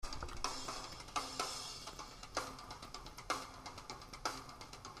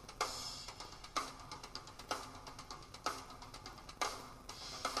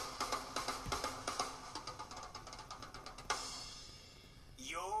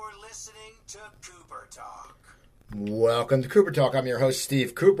listening to Cooper Talk. Welcome to Cooper Talk. I'm your host,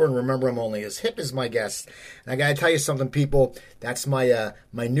 Steve Cooper, and remember, I'm only as hip as my guests. And I got to tell you something, people. That's my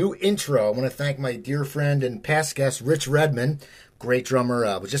new intro. I want to thank my dear friend and past guest, Rich Redmond, great drummer.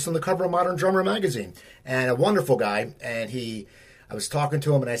 Was just on the cover of Modern Drummer magazine, and a wonderful guy. And I was talking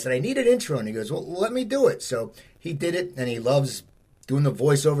to him, and I said, I need an intro, and he goes, well, let me do it. So he did it, and he loves doing the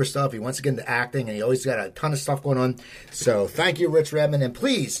voiceover stuff. He wants to get into acting, and he always got a ton of stuff going on. So thank you, Rich Redmond, and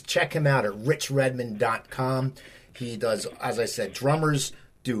please check him out at richredmond.com. He does, as I said, drummers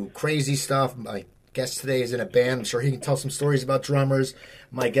do crazy stuff. My guest today is in a band. I'm sure he can tell some stories about drummers.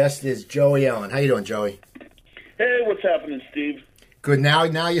 My guest is Joey Allen. How you doing, Joey? Hey, what's happening, Steve? Good. Now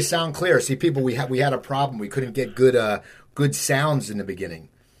you sound clear. See, people, we had a problem. We couldn't get good sounds in the beginning.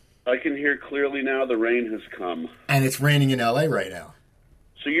 I can hear clearly now. The rain has come. And it's raining in L.A. right now.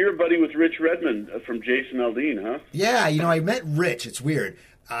 So you're a buddy with Rich Redmond from Jason Aldean, huh? Yeah, I met Rich. It's weird.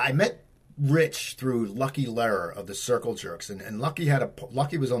 I met Rich through Lucky Lehrer of the Circle Jerks, and Lucky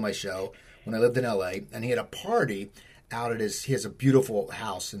was on my show when I lived in L.A., and he had a party out at he has a beautiful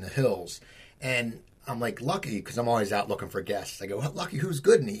house in the hills, and I'm like, Lucky, because I'm always out looking for guests. I go, well, Lucky, who's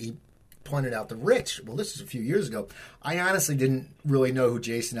good? And he pointed out to Rich. Well, this is a few years ago. I honestly didn't really know who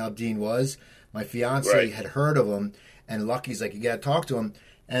Jason Aldean was. My fiance had heard of him, and Lucky's like, you got to talk to him.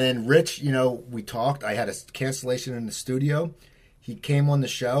 And then Rich, we talked. I had a cancellation in the studio. He came on the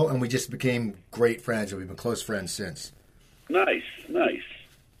show, and we just became great friends, and we've been close friends since. Nice.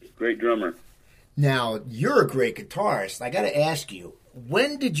 Great drummer. Now, you're a great guitarist. I got to ask you,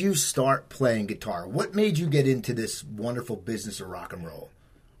 when did you start playing guitar? What made you get into this wonderful business of rock and roll?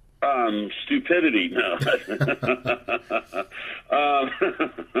 Stupidity. No.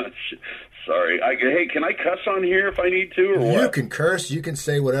 Sorry. Hey, can I cuss on here if I need to, or what? You can curse. You can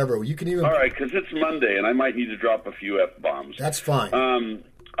say whatever. You can even. All right, because it's Monday, and I might need to drop a few F-bombs. That's fine.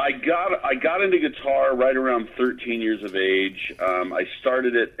 I got into guitar right around 13 years of age. I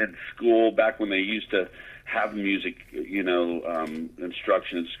started it in school back when they used to have music,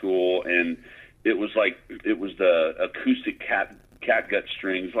 instruction in school, and it was the acoustic catgut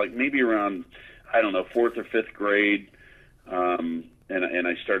strings, like maybe around, I don't know, 4th or 5th grade. And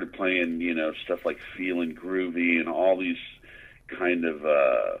I started playing, stuff like Feelin' Groovy and all these kind of,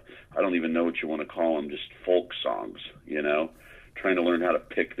 I don't even know what you want to call them, just folk songs, trying to learn how to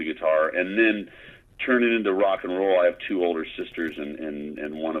pick the guitar. And then turn it into rock and roll. I have two older sisters,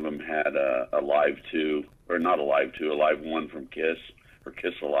 and one of them had a Live 2, or not a Live 2, a Live 1 from Kiss, or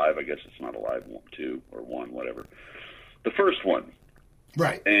Kiss Alive. I guess it's not a Live 2 or 1, whatever. The first one.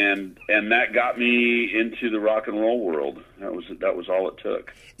 Right. And that got me into the rock and roll world. That was all it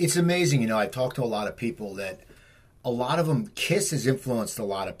took. It's amazing, I've talked to a lot of people that a lot of them, Kiss has influenced a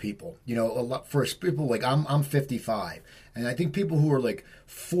lot of people. A lot for people like I'm 55, and I think people who are like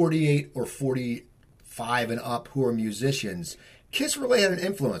 48 or 45 and up who are musicians, Kiss really had an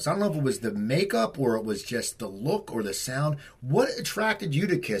influence. I don't know if it was the makeup or it was just the look or the sound. What attracted you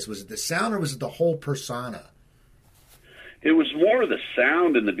to Kiss? Was it the sound or was it the whole persona? It was more of the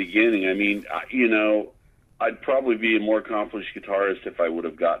sound in the beginning. I mean, I'd probably be a more accomplished guitarist if I would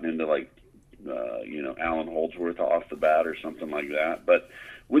have gotten into Alan Holdsworth off the bat or something like that. But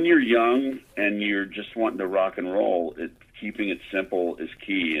when you're young and you're just wanting to rock and roll, keeping it simple is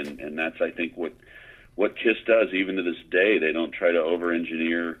key, and that's, I think, what Kiss does. Even to this day, they don't try to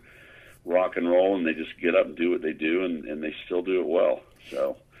over-engineer rock and roll, and they just get up and do what they do, and they still do it well.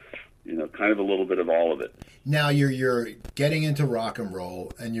 So, kind of a little bit of all of it. Now you're getting into rock and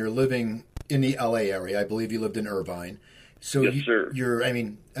roll, and you're living in the L.A. area. I believe you lived in Irvine. So yes, sir.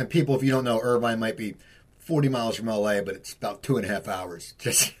 And people, if you don't know, Irvine might be 40 miles from L.A., but it's about 2.5 hours.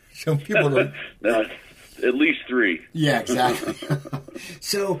 Just so people don't. No, at least 3. Yeah, exactly.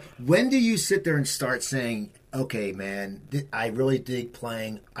 So when do you sit there and start saying, okay, man, I really dig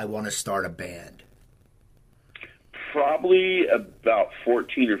playing. I want to start a band? Probably about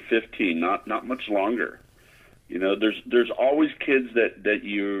 14 or 15, not much longer. There's always kids that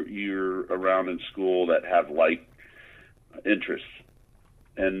you're around in school that have like interests,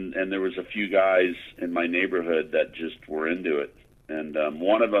 and there was a few guys in my neighborhood that just were into it, and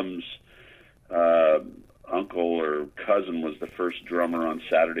one of them's uncle or cousin was the first drummer on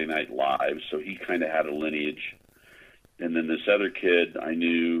Saturday Night Live, so he kind of had a lineage. And then this other kid I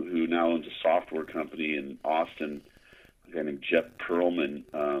knew who now owns a software company in Austin, a guy named Jeff Perlman,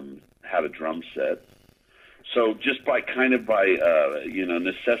 had a drum set. So just by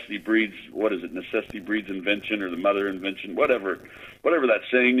necessity breeds, what is it? Necessity breeds invention, or the mother invention, whatever that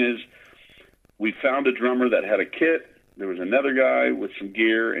saying is. We found a drummer that had a kit. There was another guy with some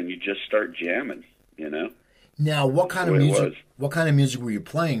gear, and you just start jamming, Now, what kind of the way it music? was. What kind of music were you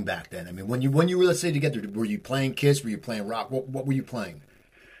playing back then? I mean, when you were, let's say, together, were you playing Kiss? Were you playing rock? What were you playing?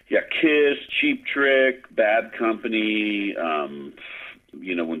 Yeah, Kiss, Cheap Trick, Bad Company.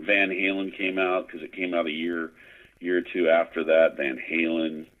 When Van Halen came out, because it came out a year or two after that, Van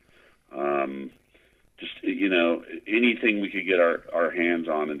Halen. Just anything we could get our hands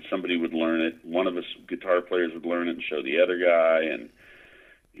on, and somebody would learn it. One of us guitar players would learn it and show the other guy, and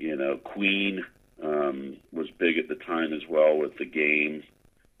Queen was big at the time as well with The Game,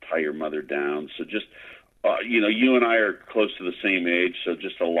 Tie Your Mother Down. So just you and I are close to the same age, so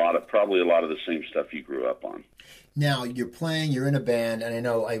just probably a lot of the same stuff you grew up on. Now, you're playing, you're in a band, and I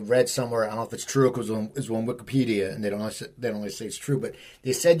know I read somewhere, I don't know if it's true because it's on Wikipedia, and they don't always say it's true, but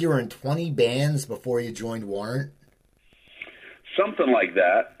they said you were in 20 bands before you joined Warrant. Something like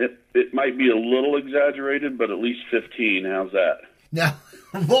that. It might be a little exaggerated, but at least 15. How's that? Now,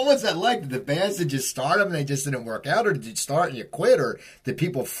 what was that like? Did the bands just start them and they just didn't work out, or did you start and you quit, or did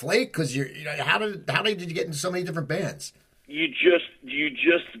people flake? Because how did you get into so many different bands? You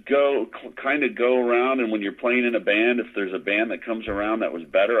just go around, and when you're playing in a band, if there's a band that comes around that was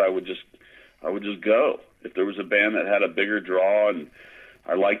better, I would just go. If there was a band that had a bigger draw and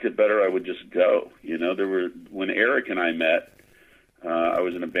I liked it better, I would just go. When Eric and I met, I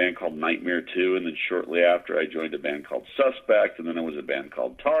was in a band called Nightmare 2, and then shortly after I joined a band called Suspect, and then there was a band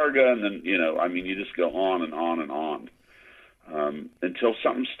called Targa, and then you just go on and on and on until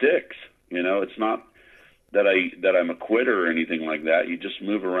something sticks. It's not that I'm a quitter or anything like that. You just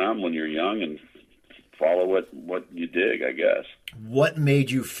move around when you're young and follow what you dig, I guess. What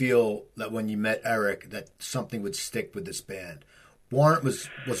made you feel that when you met Eric that something would stick with this band? Warrant was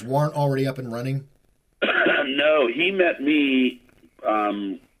Warrant already up and running? No, he met me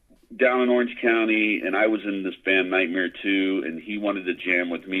down in Orange County, and I was in this band Nightmare 2, and he wanted to jam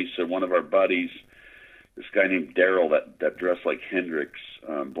with me. So one of our buddies, this guy named Daryl that dressed like Hendrix,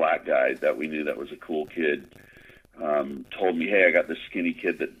 black guy that we knew that was a cool kid, told me, hey, I got this skinny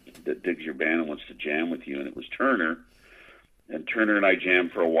kid that digs your band and wants to jam with you, and it was Turner. And Turner and I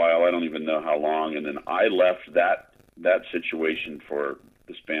jammed for a while, I don't even know how long, and then I left that situation for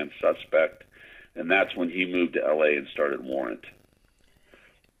this band Suspect, and that's when he moved to L.A. and started Warrant.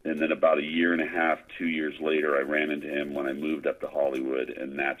 And then about a year and a half, 2 years later, I ran into him when I moved up to Hollywood,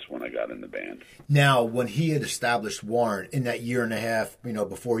 and that's when I got in the band. Now, when he had established Warrant in that year and a half,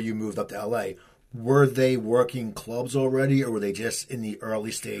 before you moved up to L.A., were they working clubs already, or were they just in the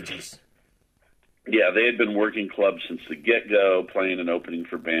early stages? Yeah, they had been working clubs since the get-go, playing and opening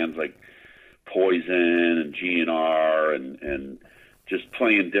for bands like Poison and GNR, and just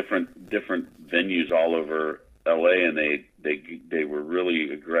playing different venues all over L.A., and they were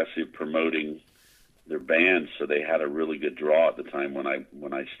really aggressive promoting their bands, so they had a really good draw at the time when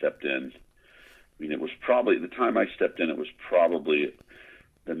I stepped in. I mean, it was probably, the time I stepped in, it was probably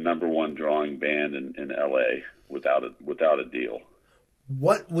the number one drawing band in L.A. without a deal.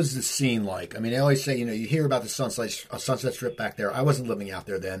 What was the scene like? I mean, I always say, you hear about the Sunset Strip back there. I wasn't living out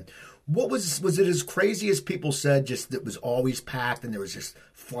there then. What was it as crazy as people said, just it was always packed and there was just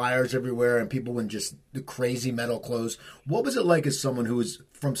flyers everywhere and people in just the crazy metal clothes? What was it like as someone who was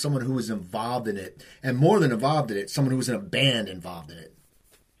involved in it, and more than involved in it, someone who was in a band involved in it?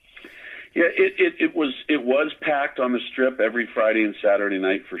 Yeah, it was packed on the Strip every Friday and Saturday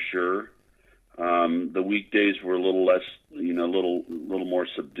night for sure. The weekdays were a little less, little more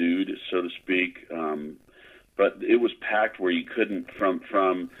subdued, so to speak. But it was packed where you couldn't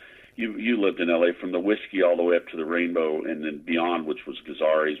you lived in LA, from the Whiskey all the way up to the Rainbow and then beyond, which was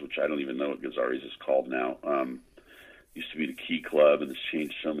Gazzarri's, which I don't even know what Gazzarri's is called now. Used to be the Key Club, and it's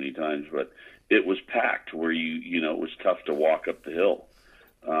changed so many times, but it was packed where it was tough to walk up the hill.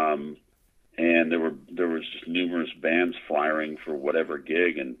 And there was just numerous bands flyering for whatever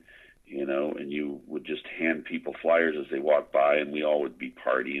gig, and you would just hand people flyers as they walked by, and we all would be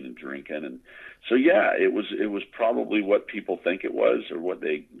partying and drinking. And so, yeah, it was probably what people think it was, or what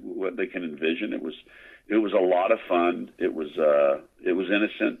they can envision. It was a lot of fun. It was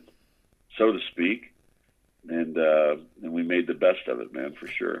innocent, so to speak. And we made the best of it, man, for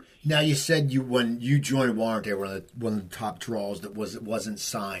sure. Now, you said when you joined Warrant, they were one of the top draws that wasn't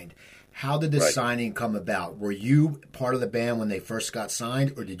signed. How did this signing come about? Were you part of the band when they first got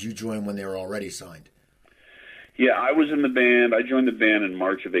signed, or did you join when they were already signed? Yeah, I was in the band. I joined the band in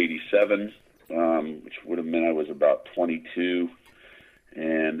March of '87, which would have meant I was about 22.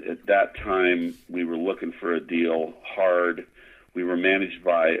 And at that time, we were looking for a deal hard. We were managed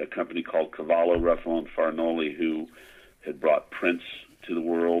by a company called Cavallo, Ruffalo, and Farnoli, who had brought Prince to the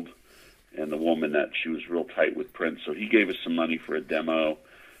world, and the woman that she was real tight with Prince. So he gave us some money for a demo.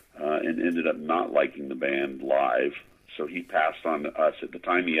 and ended up not liking the band live. So he passed on to us. At the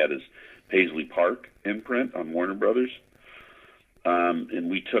time, he had his Paisley Park imprint on Warner Brothers. And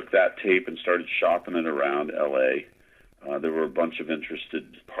we took that tape and started shopping it around L.A. There were a bunch of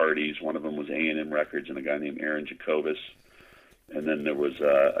interested parties. One of them was A&M Records and a guy named Aaron Jacobus. And then there was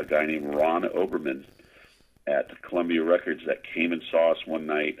a guy named Ron Oberman at Columbia Records that came and saw us one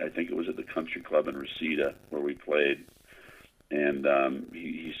night. I think it was at the Country Club in Reseda where we played. And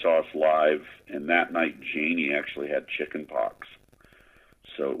he saw us live. And that night, Janie actually had chicken pox.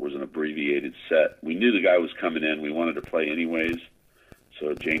 So it was an abbreviated set. We knew the guy was coming in. We wanted to play anyways.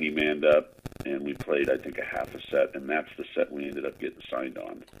 So Janie manned up, and we played, I think, a half a set, and that's the set we ended up getting signed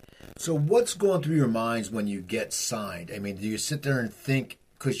on. So what's going through your minds when you get signed? I mean, do you sit there and think,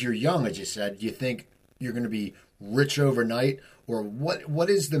 because you're young, as you said, do you think you're going to be rich overnight? Or what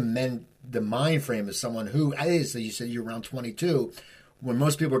is the mind frame of someone who, as you said, you're around 22, when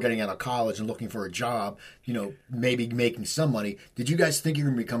most people are getting out of college and looking for a job, maybe making some money. Did you guys think you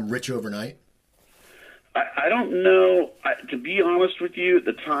were going to become rich overnight? I don't know. To be honest with you, at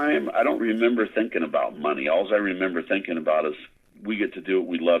the time, I don't remember thinking about money. All I remember thinking about is we get to do what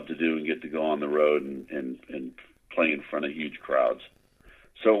we love to do and get to go on the road and play in front of huge crowds.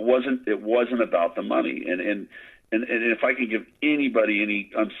 So it wasn't about the money. And if I could give anybody any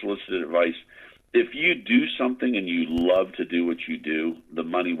unsolicited advice, if you do something and you love to do what you do, the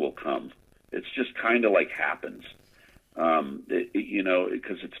money will come. It's just kind of like happens,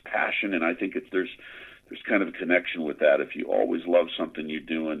 because it's passion, and I think there's kind of a connection with that. If you always love something you're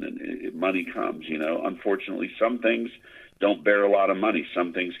doing, and money comes. Unfortunately, some things don't bear a lot of money.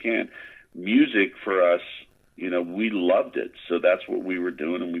 Some things can. Music for us, we loved it, so that's what we were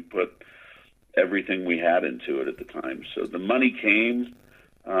doing, and we put everything we had into it at the time. So the money came.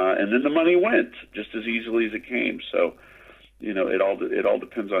 And then the money went just as easily as it came. So, it all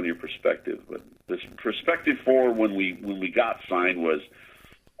depends on your perspective. But the perspective for when we got signed was,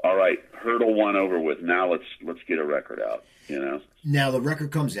 all right, hurdle one over with. Now let's get a record out. Now the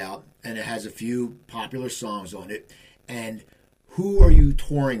record comes out and it has a few popular songs on it. And who are you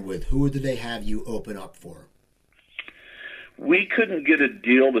touring with? Who did they have you open up for? We couldn't get a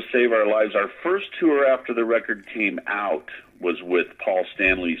deal to save our lives. Our first tour after the record came out was with Paul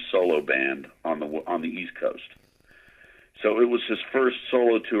Stanley's solo band on the East Coast. So it was his first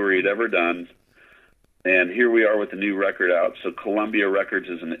solo tour he'd ever done, and here we are with the new record out. So Columbia Records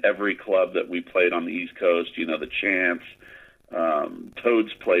is in every club that we played on the East Coast. The Chance,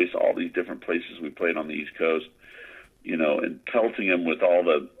 Toad's Place, all these different places we played on the East Coast. And pelting them with all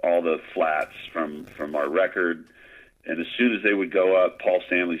the flats from our record. And as soon as they would go up, Paul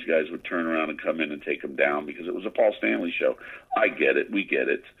Stanley's guys would turn around and come in and take them down because it was a Paul Stanley show. I get it. We get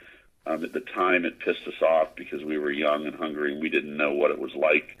it. At the time, it pissed us off because we were young and hungry, and we didn't know what it was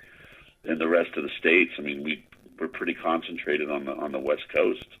like in the rest of the states. I mean, we were pretty concentrated on the West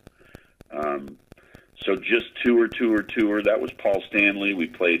Coast. So just tour. That was Paul Stanley. We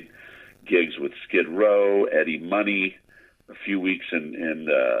played gigs with Skid Row, Eddie Money, a few weeks in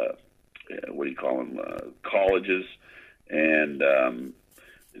colleges. And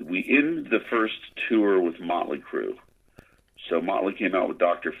we ended the first tour with Motley Crue. So Motley came out with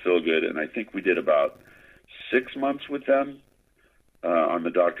Dr. Feelgood, and I think we did about 6 months with them on the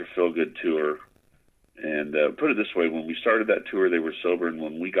Dr. Feelgood tour. And put it this way, when we started that tour, they were sober, and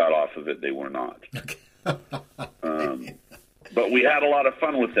when we got off of it, they were not. But we had a lot of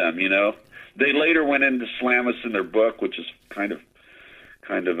fun with them, They later went in to slam us in their book, which is kind of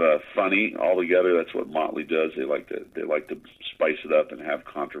funny altogether. That's what Motley does. They like to spice it up and have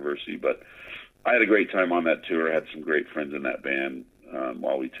controversy. But I had a great time on that tour. I had some great friends in that band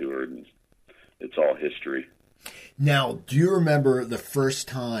while we toured, and it's all history. Now, do you remember the first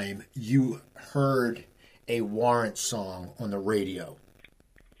time you heard a Warrant song on the radio?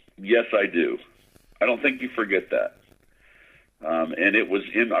 Yes, I do. I don't think you forget that. And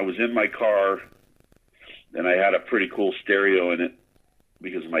I was in my car, and I had a pretty cool stereo in it,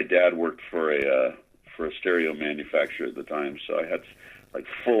 because my dad worked for a stereo manufacturer at the time, so I had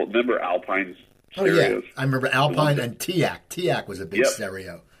remember Alpine stereos? Oh yeah, I remember Alpine and TIAC. TIAC was a big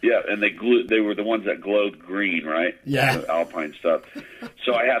stereo. Yeah, and they were the ones that glowed green, right? Yeah, the Alpine stuff.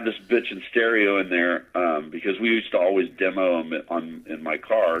 So I had this bitchin' stereo in there because we used to always demo them in my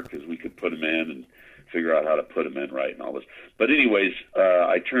car because we could put them in and figure out how to put them in right and all this. But anyways,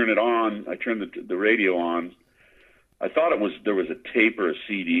 I turned it on. I turned the radio on. I thought there was a tape or a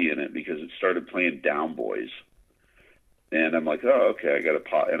CD in it because it started playing Down Boys. And I'm like, oh, okay, I got to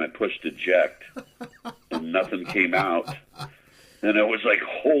pause. And I pushed eject, and nothing came out. And it was like,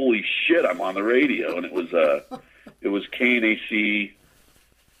 holy shit, I'm on the radio. And it was KNAC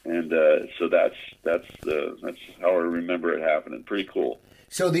And so that's how I remember it happening. Pretty cool.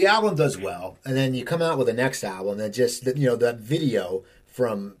 So the album does well, and then you come out with the next album, and just that video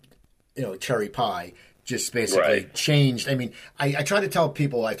from Cherry Pie just basically changed. I mean, I try to tell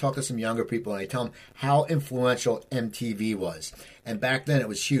people, I talk to some younger people, and I tell them how influential MTV was, and back then it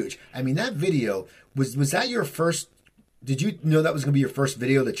was huge. I mean, that video was that your first? Did you know that was going to be your first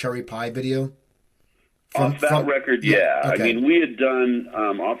video, the Cherry Pie video? Off that record, yeah. Okay. I mean, we had done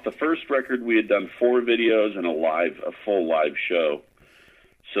off the first record, we had done 4 videos and a full live show.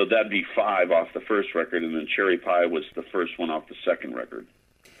 So that'd be 5 off the first record, and then Cherry Pie was the first one off the second record.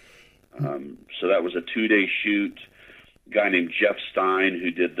 So that was a 2-day shoot. A guy named Jeff Stein,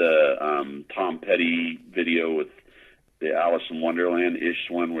 who did the Tom Petty video with the Alice in Wonderland-ish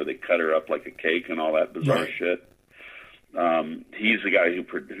one where they cut her up like a cake and all that bizarre shit. He's the guy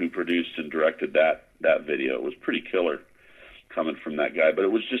who produced and directed that video. It was pretty killer coming from that guy, but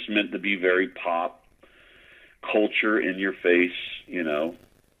it was just meant to be very pop culture, in your face,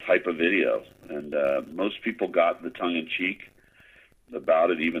 type of video. And most people got the tongue in cheek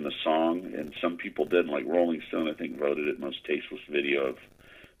about it, even the song, and some people didn't. Like Rolling Stone, I think, voted it most tasteless video of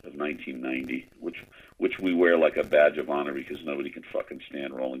 1990, which we wear like a badge of honor because nobody can fucking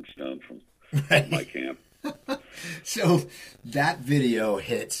stand Rolling Stone from my camp. So that video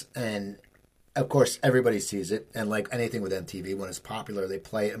hits, and of course everybody sees it, and like anything with MTV, when it's popular, they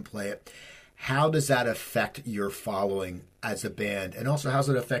play it and play it. How does that affect your following as a band, and also how does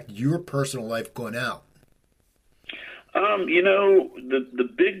it affect your personal life going out? The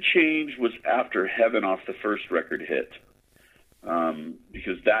big change was after Heaven off the first record hit,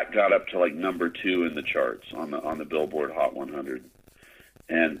 because that got up to like number 2 in the charts on the Billboard Hot 100,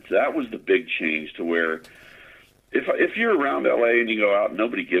 and that was the big change to where if you're around LA and you go out,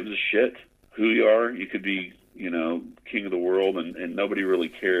 nobody gives a shit who you are. You could be king of the world, and nobody really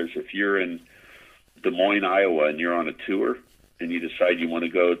cares. If you're in Des Moines, Iowa, and you're on a tour, and you decide you want to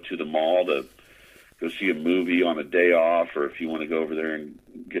go to the mall to go see a movie on a day off, or if you want to go over there and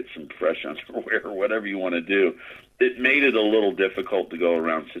get some fresh underwear or whatever you want to do, it made it a little difficult to go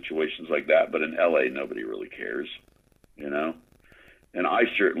around situations like that. But in LA, nobody really cares, And I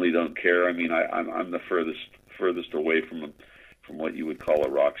certainly don't care. I mean, I'm the furthest away from what you would call a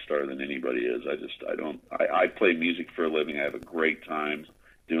rock star than anybody is. I play music for a living. I have a great time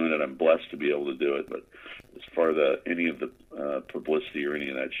doing it. I'm blessed to be able to do it. But as far as any of the publicity or any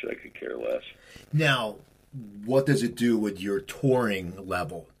of that shit, I could care less. Now, what does it do with your touring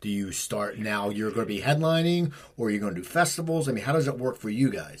level? Do you start now, you're going to be headlining, or are you going to do festivals? I mean, how does it work for you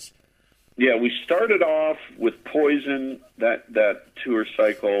guys? Yeah, we started off with Poison, that tour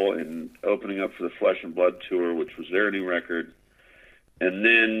cycle, and opening up for the Flesh and Blood tour, which was their new record. And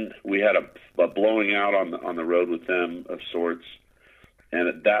then we had a blowing out on the road with them of sorts. And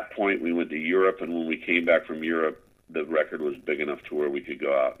at that point, we went to Europe, and when we came back from Europe, the record was big enough to where we could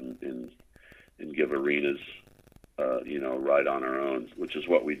go out and give arenas, right on our own, which is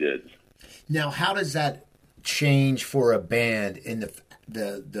what we did. Now, how does that change for a band in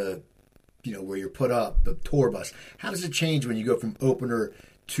the where you're put up, the tour bus? How does it change when you go from opener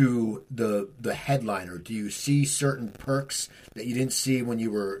to the headliner? Do you see certain perks that you didn't see when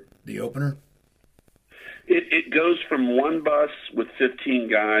you were the opener? It goes from one bus with 15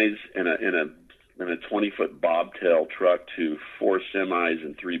 guys in a 20-foot bobtail truck to 4 semis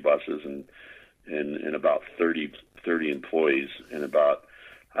and 3 buses and about 30 employees, and about,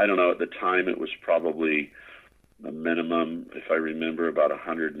 I don't know, at the time it was probably a minimum, if I remember, about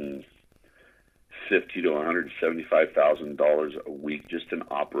 $150,000 to $175,000 a week just in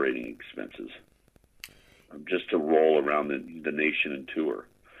operating expenses, just to roll around the nation and tour.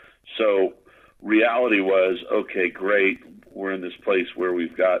 So reality was, okay, great, we're in this place where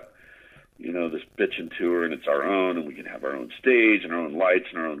we've got, this bitchin' tour, and it's our own, and we can have our own stage and our own lights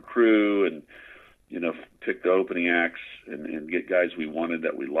and our own crew, and pick the opening acts and get guys we wanted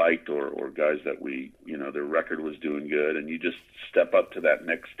that we liked, or guys that we, their record was doing good, and you just step up to that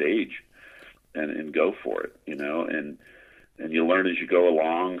next stage and go for it, and you learn as you go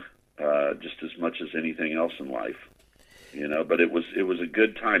along, just as much as anything else in life, but it was a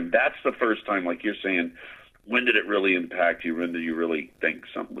good time. That's the first time, like you're saying, when did it really impact you? When did you really think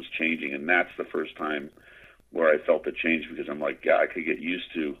something was changing? And that's the first time where I felt the change, because I'm like, yeah, I could get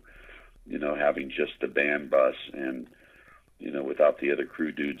used to, having just the band bus and, without the other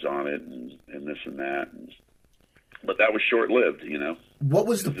crew dudes on it and this and that. But that was short-lived, What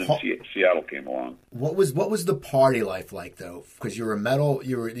was Seattle came along. What was the party life like, though? Because you were metal,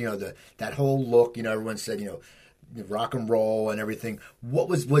 that whole look, everyone said, rock and roll and everything.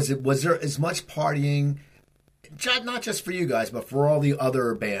 Was there as much partying not just for you guys, but for all the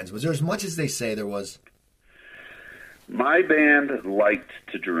other bands? Was there as much as they say there was? My band liked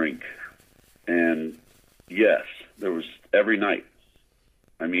to drink, and yes, there was every night.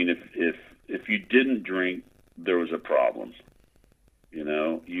 I mean, if you didn't drink, there was a problem. You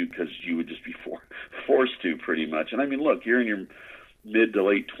know, because you would just be forced to pretty much. And I mean, look, you're in your mid to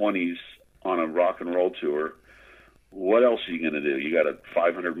late 20s on a rock and roll tour. What else are you going to do? You got a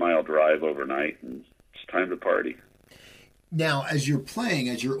 500-mile drive overnight, and it's time to party. Now, as you're playing,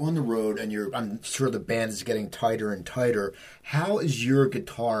 as you're on the road, and I'm sure the band is getting tighter and tighter. How is your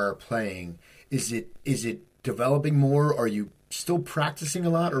guitar playing? Is it developing more? Are you still practicing a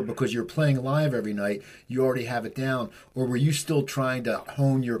lot, or because you're playing live every night, you already have it down? Or were you still trying to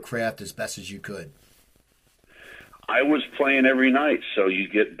hone your craft as best as you could? I was playing every night, so you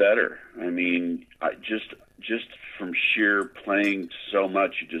get better. I mean, I just from sheer playing so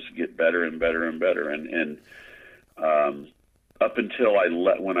much, you just get better and better and better. And up until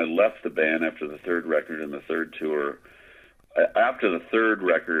when I left the band after the third record and the third tour, after the third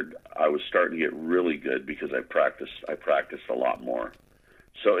record, I was starting to get really good because I practiced a lot more.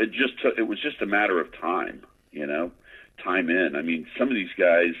 So it was just a matter of time, you know, time in. I mean, some of these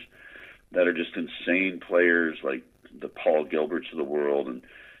guys that are just insane players, like the Paul Gilberts of the world, and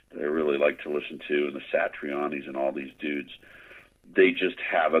that I really like to listen to, and the Satrianis and all these dudes, they just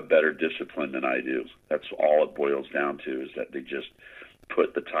have a better discipline than I do. That's all it boils down to, is that they just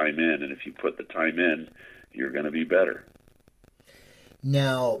put the time in, and if you put the time in, you're going to be better.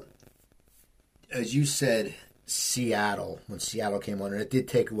 Now, as you said, Seattle, when Seattle came on, and it did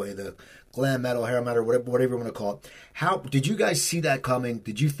take away the glam metal, hair metal, whatever you want to call it. How did you guys see that coming?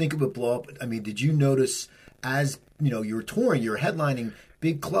 Did you think it would blow up? I mean, did you notice, as you know, you were touring, you were headlining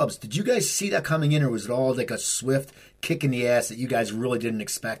big clubs, did you guys see that coming in, or was it all like a swift kick in the ass that you guys really didn't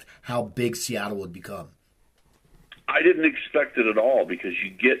expect how big Seattle would become? I didn't expect it at all, because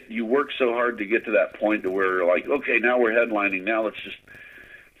you work so hard to get to that point to where, like, okay, now we're headlining, now let's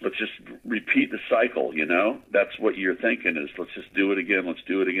just repeat the cycle, you know? That's what you're thinking, is let's just do it again, let's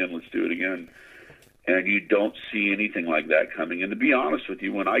do it again, let's do it again. And you don't see anything like that coming. And to be honest with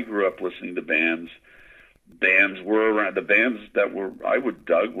you, when I grew up listening to bands were around. The bands that I would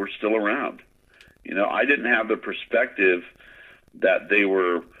dug were still around. You know, I didn't have the perspective that they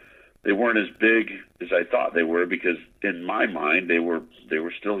weren't as big as I thought they were, because in my mind they were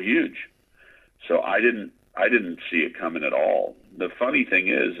still huge. So I didn't see it coming at all. The funny thing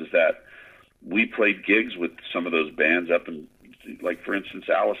is that we played gigs with some of those bands up in, like, for instance,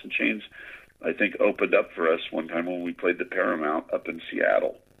 Alice in Chains, I think, opened up for us one time when we played the Paramount up in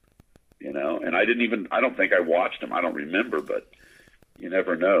Seattle. You know, and I don't think I watched them. I don't remember, but you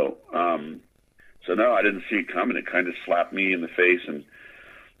never know. So no, I didn't see it coming. It kind of slapped me in the face, and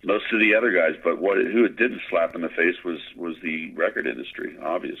most of the other guys. But who it didn't slap in the face was the record industry,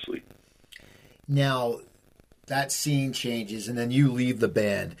 obviously. Now, that scene changes, and then you leave the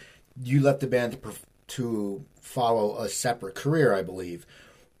band. You left the band to follow a separate career, I believe.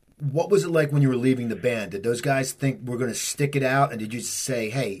 What was it like when you were leaving the band? Did those guys think we're going to stick it out? And did you say,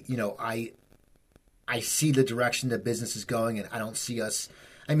 hey, you know, I see the direction that business is going, and I don't see us.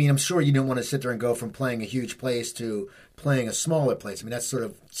 I mean, I'm sure you didn't want to sit there and go from playing a huge place to playing a smaller place. I mean, that's sort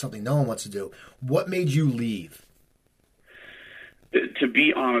of something no one wants to do. What made you leave? To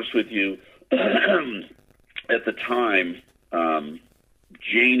be honest with you, at the time,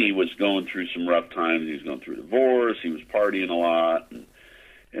 Janie was going through some rough times. He was going through divorce. He was partying a lot.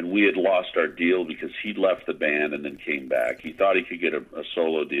 And we had lost our deal because he left the band and then came back. He thought he could get a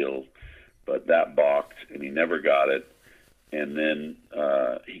solo deal, but that balked, and he never got it. And then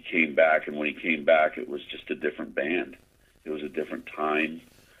he came back, and when he came back, it was just a different band. It was a different time.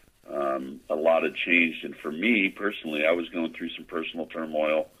 A lot had changed. And for me, personally, I was going through some personal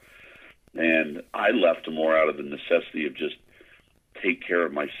turmoil, and I left more out of the necessity of just take care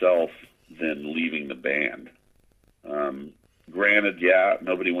of myself than leaving the band. Granted, yeah,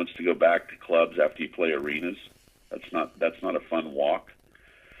 nobody wants to go back to clubs after you play arenas. That's not a fun walk.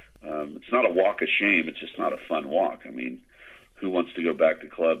 It's not a walk of shame. It's just not a fun walk. I mean, who wants to go back to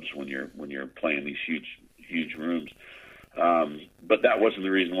clubs when you're playing these huge rooms? But that wasn't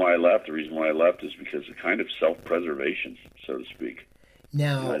the reason why I left. The reason why I left is because of kind of self-preservation, so to speak.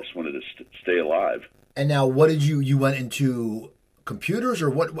 Now, I just wanted to stay alive. And now, what did you went into computers, or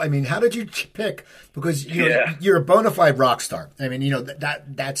what? I mean, how did you pick? Because you're a bona fide rock star. I mean, you know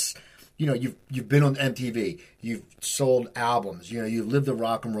that's you know you've been on MTV, you've sold albums, you know, you've lived the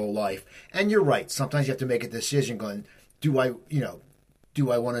rock and roll life. And you're right. Sometimes you have to make a decision. Going, do I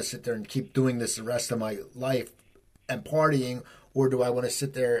want to sit there and keep doing this the rest of my life, and partying, or do I want to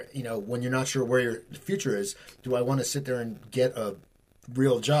sit there, when you're not sure where your future is, do I want to sit there and get a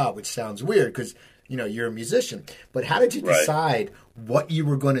real job, which sounds weird because, you're a musician. But how did you decide what you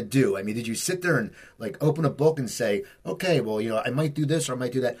were going to do? I mean, did you sit there and open a book and say, okay, well, I might do this or I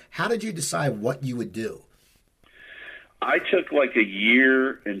might do that? How did you decide what you would do? I took a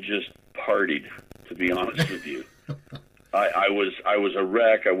year and just partied, to be honest with you. I was a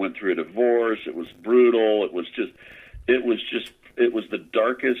wreck. I went through a divorce. It was brutal. It was the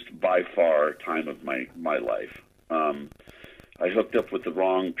darkest by far time of my life. I hooked up with the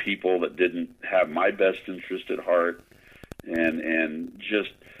wrong people that didn't have my best interest at heart, and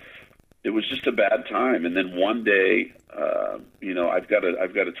just it was just a bad time. And then one day, I've got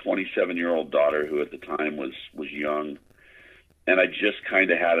a 27-year-old daughter who at the time was young, and I just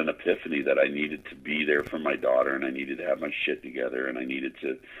kind of had an epiphany that I needed to be there for my daughter, and I needed to have my shit together, and I needed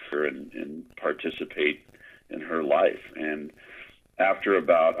to and participate in her life. And after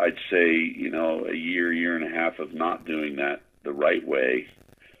about, I'd say, a year and a half of not doing that the right way,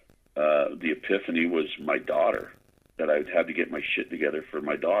 the epiphany was my daughter, that I had to get my shit together for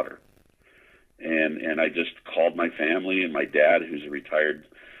my daughter. And I just called my family and my dad, who's a retired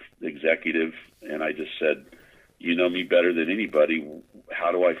executive, and I just said, you know me better than anybody.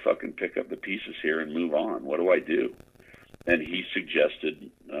 How do I fucking pick up the pieces here and move on? What do I do? And he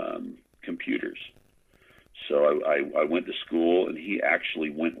suggested computers. So I went to school, and he actually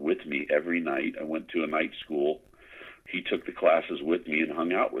went with me every night. I went to a night school. He took the classes with me and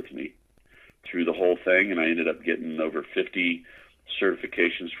hung out with me through the whole thing, and I ended up getting over 50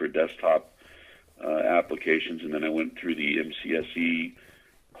 certifications for desktop applications, and then I went through the MCSE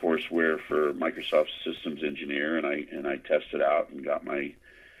courseware for Microsoft Systems Engineer, and I tested out and got my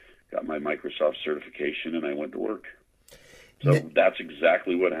Microsoft certification, and I went to work. So that's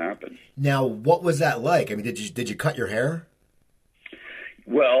exactly what happened. Now, what was that like? I mean, did you cut your hair?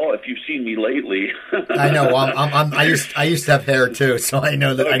 Well, if you've seen me lately, I know. I used to have hair too, so I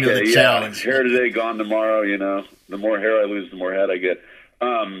know that. Okay, I know the challenge. Hair today, gone tomorrow. The more hair I lose, the more head I get.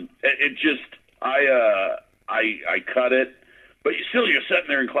 I cut it, but you're sitting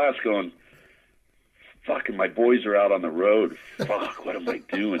there in class going, "Fucking, my boys are out on the road. Fuck, what am I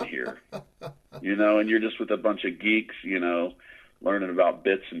doing here?" And you're just with a bunch of geeks, learning about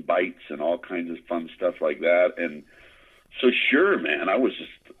bits and bytes and all kinds of fun stuff like that. And so, sure, man, I was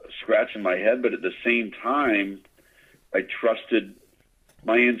just scratching my head, but at the same time, I trusted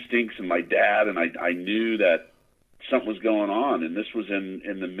my instincts and my dad, and I knew that something was going on. And this was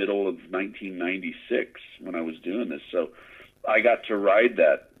in the middle of 1996 when I was doing this. So I got to ride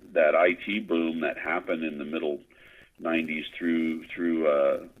that IT boom that happened in the middle 90s through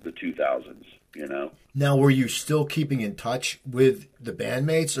the 2000s. Now, were you still keeping in touch with the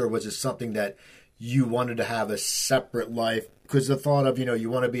bandmates, or was it something that you wanted to have a separate life? Because the thought of, you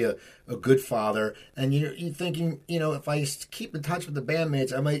want to be a good father, and you're thinking, if I keep in touch with the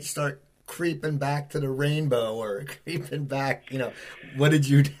bandmates, I might start creeping back to the rainbow or creeping back, how did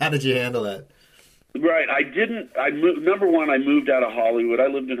you handle that? Right. Number one, I moved out of Hollywood. I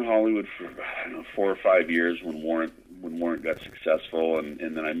lived in Hollywood for, 4 or 5 years when Warrant got successful, and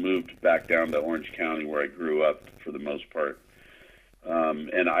then I moved back down to Orange County where I grew up for the most part.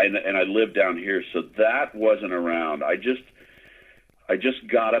 And I lived down here, so that wasn't around. I just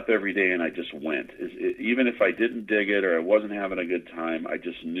got up every day and I just went. Even if I didn't dig it or I wasn't having a good time, I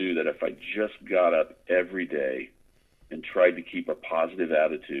just knew that if I just got up every day and tried to keep a positive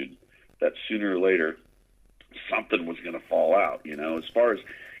attitude, that sooner or later something was going to fall out. As far as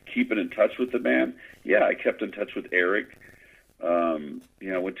keeping in touch with the band, yeah, I kept in touch with Eric.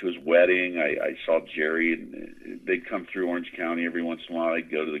 I went to his wedding. I saw Jerry, and they'd come through Orange County every once in a while. I'd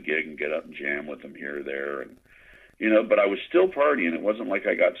go to the gig and get up and jam with them here or there. And, but I was still partying. It wasn't like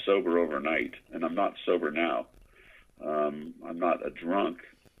I got sober overnight, and I'm not sober now. I'm not a drunk,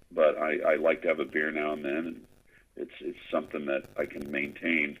 but I like to have a beer now and then, and it's something that I can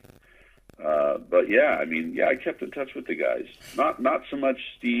maintain. But yeah, I kept in touch with the guys. Not so much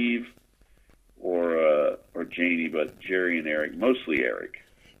Steve or Janie, but Jerry and Eric, mostly Eric.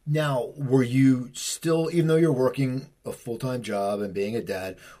 Now, were you still, even though you're working a full-time job and being a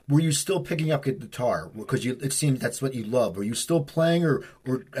dad, were you still picking up guitar? Because it seems that's what you love. Were you still playing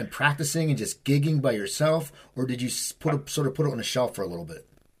and practicing and just gigging by yourself, or did you put it on a shelf for a little bit?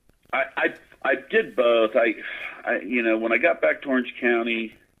 I did both. When I got back to Orange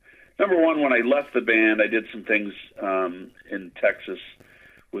County, number one, when I left the band, I did some things in Texas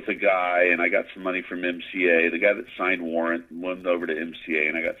with a guy, and I got some money from MCA. The guy that signed Warrant went over to MCA,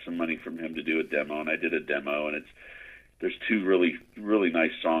 and I got some money from him to do a demo, and I did a demo, and There's two really, really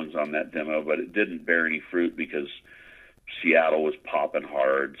nice songs on that demo, but it didn't bear any fruit because Seattle was popping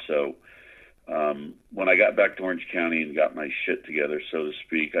hard. So when I got back to Orange County and got my shit together, so to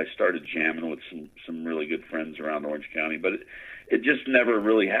speak, I started jamming with some really good friends around Orange County, but it just never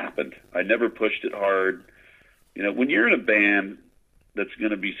really happened. I never pushed it hard. You know, when you're in a band that's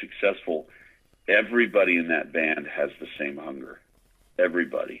going to be successful, everybody in that band has the same hunger.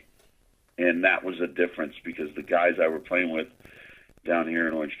 Everybody. And that was a difference because the guys I were playing with down here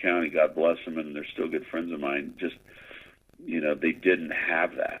in Orange County, God bless them, and they're still good friends of mine, just, you know, they didn't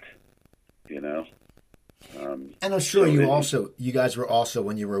have that, you know. And I'm sure you guys were also,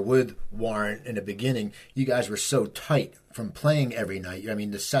 when you were with Warrant in the beginning, you guys were so tight from playing every night. I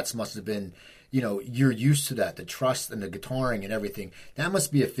mean, the sets must have been, you know, you're used to that, the trust and the guitaring and everything. That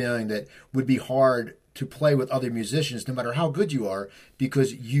must be a feeling that would be hard to play with other musicians, no matter how good you are,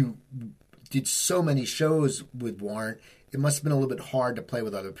 because you did so many shows with Warrant. It must have been a little bit hard to play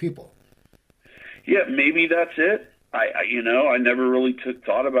with other people. Yeah, maybe that's it. I never really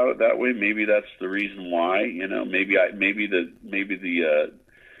thought about it that way. Maybe that's the reason why. You know, maybe the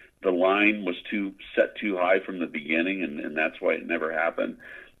line was set too high from the beginning, and that's why it never happened.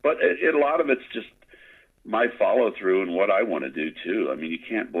 But a lot of it's just my follow through and what I want to do too. I mean, you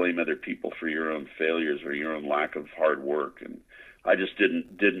can't blame other people for your own failures or your own lack of hard work. And I just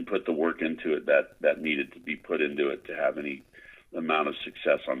didn't put the work into it that needed to be put into it to have any amount of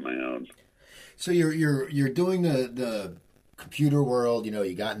success on my own. So you're doing the computer world, you know,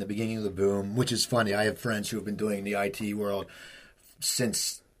 you got in the beginning of the boom, which is funny. I have friends who have been doing the IT world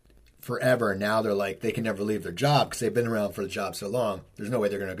since forever, and now they're like, they can never leave their job because they've been around for the job so long. There's no way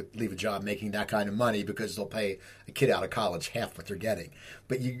they're going to leave a job making that kind of money because they'll pay a kid out of college half what they're getting.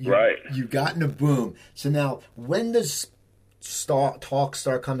 But you got in a boom. So now, when does talk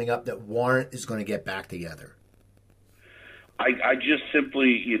start coming up that Warrant is going to get back together? I just simply,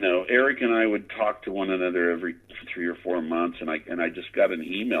 you know, Eric and I would talk to one another every 3 or 4 months, and I just got an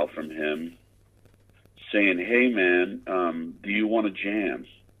email from him saying, "Hey man, do you want to jam?"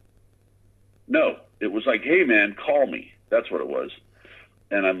 No, it was like, "Hey man, call me." That's what it was.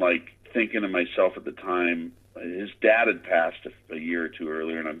 And I'm like thinking to myself at the time, his dad had passed a year or two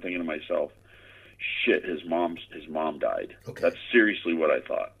earlier, and I'm thinking to myself, shit, his mom died. Okay. That's seriously what I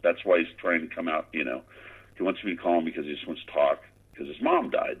thought. That's why he's trying to come out, you know. He wants me to call him because he just wants to talk because his mom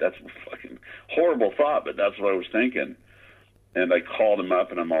died. That's a fucking horrible thought, but that's what I was thinking. And I called him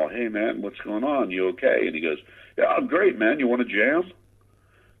up, and I'm all, "Hey, man, what's going on? You okay?" And he goes, "Yeah, I'm great, man. You want to jam?"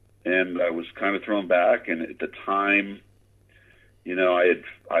 And I was kind of thrown back, and at the time, you know,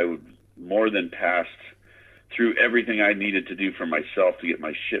 I would more than passed through everything I needed to do for myself to get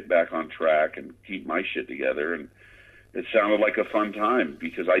my shit back on track and keep my shit together. And it sounded like a fun time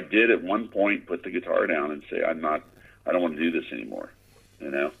because I did at one point put the guitar down and say, I don't want to do this anymore.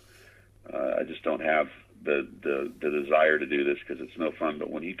 You know, I just don't have the desire to do this because it's no fun. But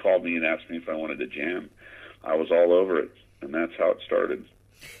when he called me and asked me if I wanted to jam, I was all over it. And that's how it started.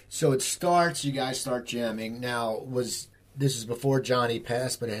 So it starts, you guys start jamming. Now, this is before Johnny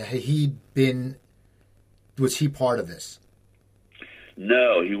passed, but was he part of this?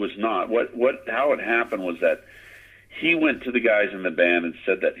 No, he was not. How it happened was that he went to the guys in the band and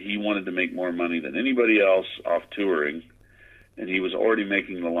said that he wanted to make more money than anybody else off touring, and he was already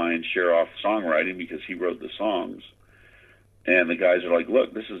making the lion's share off songwriting because he wrote the songs. And the guys are like,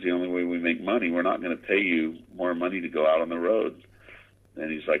 "Look, this is the only way we make money. We're not going to pay you more money to go out on the road." And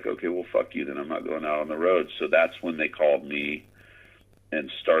he's like, "Okay, well, fuck you, then I'm not going out on the road." So that's when they called me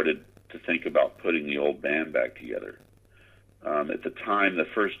and started to think about putting the old band back together. At the time, the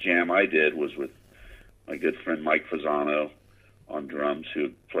first jam I did was with my good friend Mike Fasano on drums,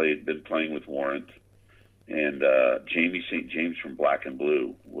 who had been playing with Warrant, and Jamie St. James from Black and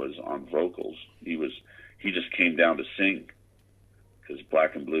Blue was on vocals. He just came down to sing because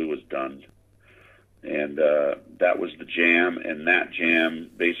Black and Blue was done, and that was the jam. And that jam,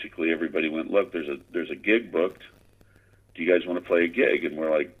 basically, everybody went, "Look, there's a gig booked. Do you guys want to play a gig?" And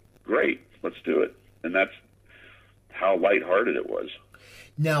we're like, "Great, let's do it." And that's how lighthearted it was.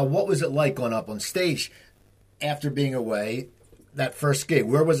 Now, what was it like going up on stage after being away? That first gig,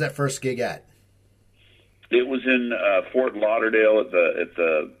 where was that first gig at? It was in Fort Lauderdale at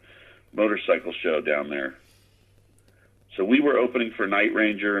the motorcycle show down there. So we were opening for Night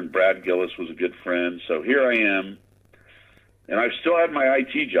Ranger, and Brad Gillis was a good friend. So here I am, and I still had my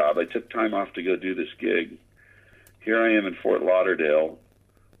IT job. I took time off to go do this gig. Here I am in Fort Lauderdale,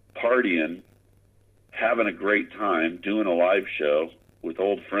 partying, having a great time, doing a live show with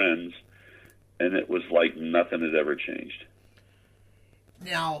old friends, and it was like nothing had ever changed.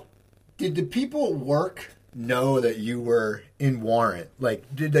 Now, did the people work know that you were in Warrant? Like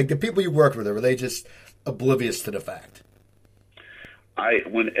the people you worked with, were they just oblivious to the fact?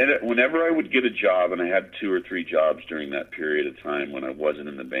 Whenever I would get a job, and I had 2 or 3 jobs during that period of time when I wasn't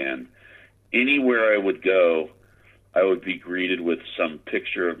in the band, anywhere I would go, I would be greeted with some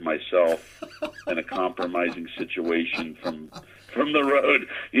picture of myself in a compromising situation from the road.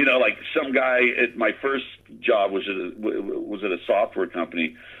 You know, like some guy at my first job was at a software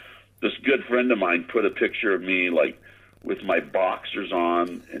company. This good friend of mine put a picture of me like with my boxers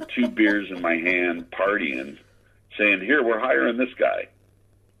on and 2 beers in my hand, partying, saying, "Here, we're hiring this guy."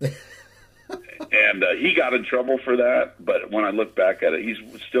 And he got in trouble for that. But when I look back at it, he's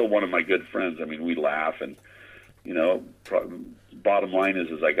still one of my good friends. I mean, we laugh and. You know, bottom line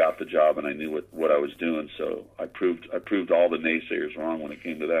is I got the job and I knew what I was doing, so I proved all the naysayers wrong when it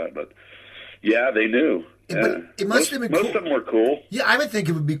came to that. But yeah, they knew. But it must have been cool. Most of them were cool. Yeah, I would think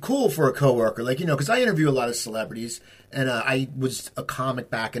it would be cool for a coworker, like, you know, because I interview a lot of celebrities, and I was a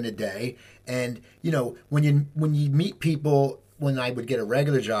comic back in the day, and you know, when you meet people, when I would get a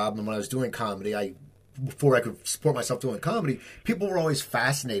regular job and when I was doing comedy, before I could support myself doing comedy, people were always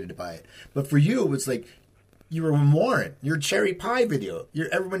fascinated by it. But for you, it was like. You were in Warrant. You're a Cherry Pie video.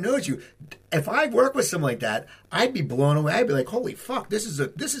 Everyone knows you. If I worked with someone like that, I'd be blown away. I'd be like, "Holy fuck, this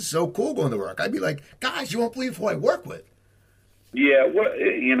is so cool going to work." I'd be like, "Guys, you won't believe who I work with." Yeah, well,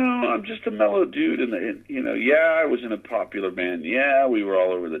 you know, I'm just a mellow dude, and you know, yeah, I was in a popular band. Yeah, we were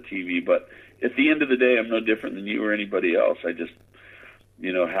all over the TV, but at the end of the day, I'm no different than you or anybody else. I just,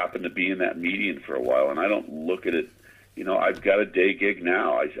 you know, happened to be in that median for a while, and I don't look at it. You know, I've got a day gig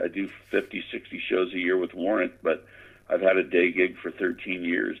now. I do 50, 60 shows a year with Warrant, but I've had a day gig for 13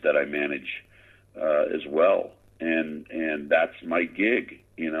 years that I manage as well, and that's my gig.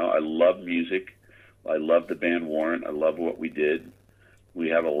 You know, I love music. I love the band Warrant. I love what we did. We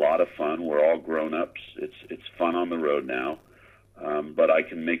have a lot of fun. We're all grown-ups. It's fun on the road now, but I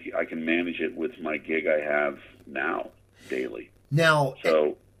can manage it with my gig I have now daily. Now,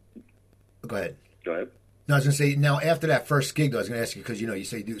 so go ahead. Go ahead. No, I was going to say, now, after that first gig, though, I was going to ask you, because, you know, you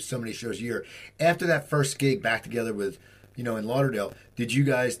say you do so many shows a year. After that first gig back together with, you know, in Lauderdale, did you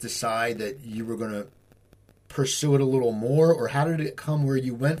guys decide that you were going to pursue it a little more? Or how did it come where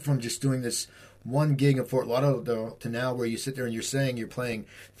you went from just doing this one gig in Fort Lauderdale to now where you sit there and you're saying you're playing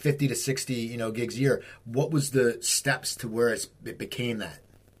 50 to 60, you know, gigs a year? What was the steps to where it became that?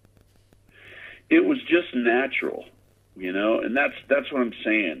 It was just natural. You know, and that's what I'm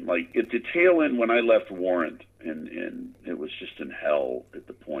saying. Like at the tail end when I left Warrant, and it was just in hell at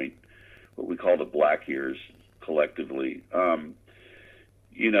the point, what we call the black years collectively.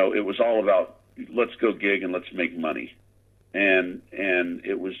 You know, it was all about let's go gig and let's make money, and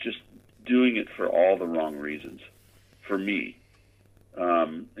it was just doing it for all the wrong reasons, for me.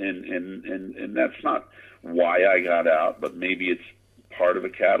 And that's not why I got out, but maybe it's part of a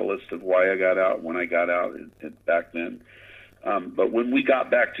catalyst of why I got out when I got out back then. But when we got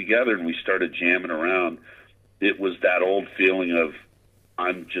back together and we started jamming around, it was that old feeling of,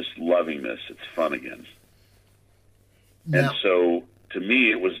 I'm just loving this. It's fun again. Now, and so to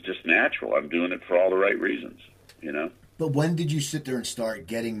me, it was just natural. I'm doing it for all the right reasons, you know? But when did you sit there and start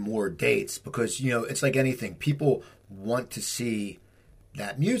getting more dates? Because, you know, it's like anything. People want to see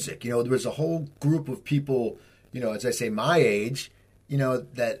that music. You know, there was a whole group of people, you know, as I say, my age, you know,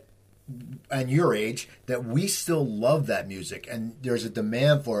 that, and your age, that we still love that music. And there's a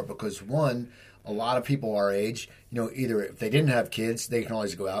demand for it because, one, a lot of people our age, you know, either if they didn't have kids, they can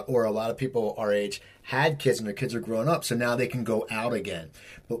always go out, or a lot of people our age had kids and their kids are grown up, so now they can go out again.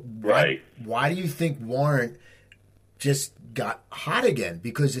 But why do you think Warrant just got hot again?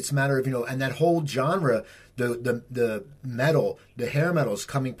 Because it's a matter of, you know, and that whole genre, the metal, the hair metal is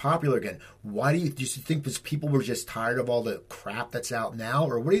coming popular again. Why do you think because people were just tired of all the crap that's out now,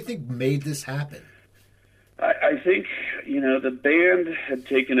 or what do you think made this happen? I think, you know, the band had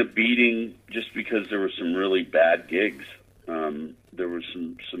taken a beating just because there were some really bad gigs. There were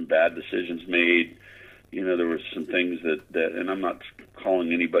some bad decisions made. You know, there were some things that, and I'm not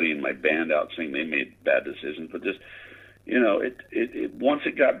calling anybody in my band out saying they made bad decisions, but just, you know, it once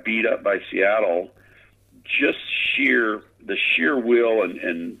it got beat up by Seattle, just the sheer will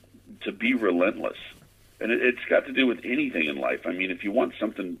and to be relentless. And it's got to do with anything in life. I mean, if you want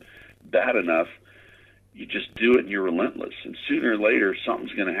something bad enough, you just do it and you're relentless. And sooner or later,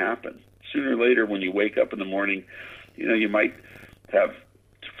 something's going to happen. Sooner or later, when you wake up in the morning, you know, you might have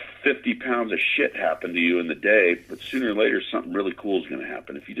 50 pounds of shit happen to you in the day, but sooner or later, something really cool is going to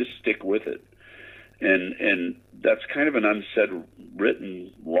happen if you just stick with it. And that's kind of an unsaid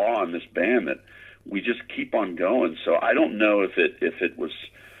written law in this band that we just keep on going. So I don't know if it was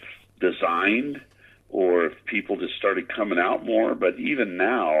designed or if people just started coming out more. But even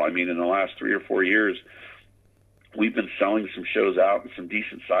now, I mean, in the last 3 or 4 years, we've been selling some shows out, and some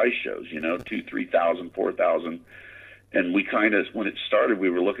decent size shows, 2,000, 3,000, 4,000. And we kind of, when it started, we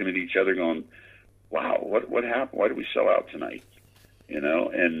were looking at each other going, wow, what happened? Why did we sell out tonight?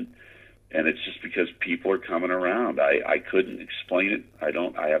 And it's just because people are coming around. I couldn't explain it.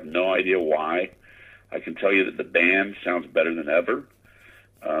 I have no idea why. I can tell you that the band sounds better than ever,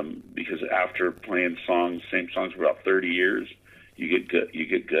 because after playing same songs for about 30 years, you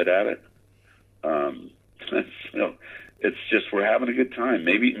get good at it. So it's just, we're having a good time.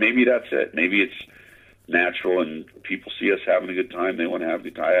 Maybe that's it. Maybe it's natural and people see us having a good time. They want to have a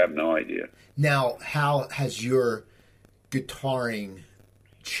good time. I have no idea. Now, how has your guitaring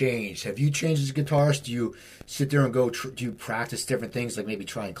changed? Have you changed as a guitarist? Do you sit there and do you practice different things, like maybe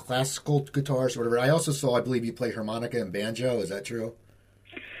trying classical guitars or whatever? I also saw, I believe you play harmonica and banjo. Is that true?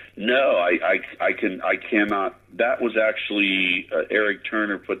 No, I cannot. That was actually Eric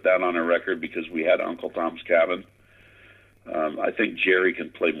Turner put that on a record because we had Uncle Tom's Cabin. I think Jerry can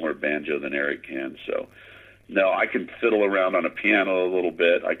play more banjo than Eric can. So, no, I can fiddle around on a piano a little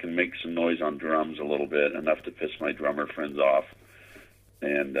bit. I can make some noise on drums a little bit, enough to piss my drummer friends off,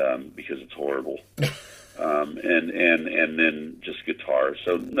 and because it's horrible. And then just guitar.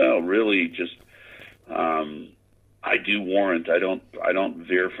 So no, really just. I do Warrant. I don't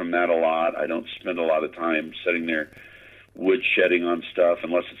veer from that a lot. I don't spend a lot of time sitting there wood shedding on stuff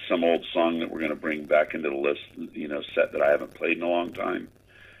unless it's some old song that we're going to bring back into the list, set that I haven't played in a long time.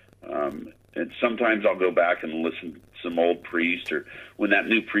 And sometimes I'll go back and listen to some old Priest, or when that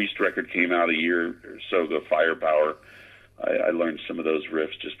new Priest record came out a year or so ago, Firepower, I learned some of those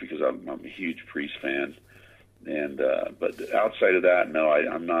riffs just because I'm a huge Priest fan. And but outside of that, no,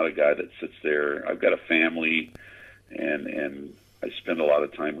 I'm not a guy that sits there. I've got a family. And I spend a lot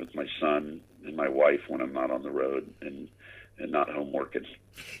of time with my son and my wife when I'm not on the road and not home working.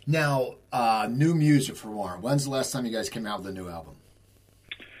 Now, new music for Warrant. When's the last time you guys came out with a new album?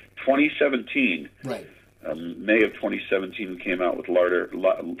 2017. Right. May of 2017, we came out with Louder,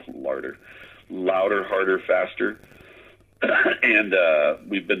 Harder, Faster. And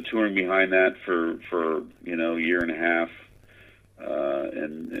we've been touring behind that for a year and a half.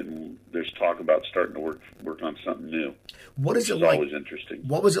 And there's talk about starting to work on something new. What is it like? Always interesting.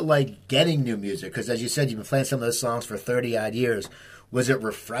 What was it like getting new music? Because as you said, you've been playing some of those songs for 30 odd years. Was it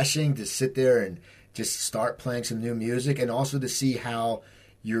refreshing to sit there and just start playing some new music, and also to see how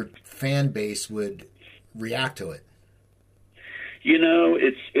your fan base would react to it?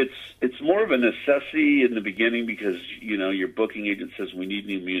 It's more of a necessity in the beginning because your booking agent says we need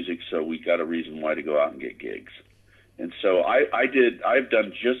new music, so we got a reason why to go out and get gigs. And so I've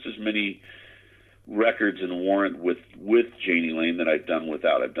done just as many records in Warrant with Jani Lane that I've done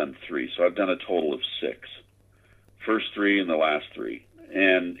without. I've done 3. So I've done a total of 6. First 3 and the last 3.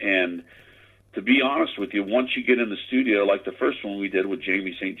 And to be honest with you, once you get in the studio, like the first one we did with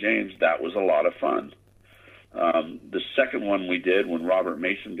Jamie St. James, that was a lot of fun. The second one we did when Robert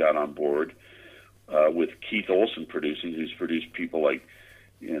Mason got on board, with Keith Olsen producing, who's produced people like,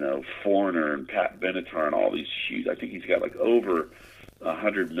 Foreigner and Pat Benatar and all these huge. I think he's got like over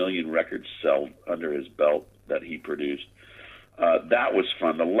 100 million records sold under his belt that he produced. That was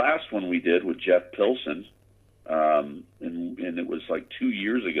fun. The last one we did with Jeff Pilson, and it was like 2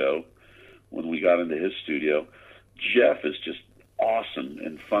 years ago when we got into his studio. Jeff is just awesome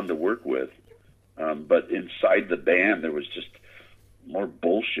and fun to work with. But inside the band, there was just more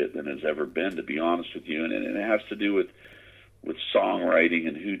bullshit than has ever been, to be honest with you. And it has to do with songwriting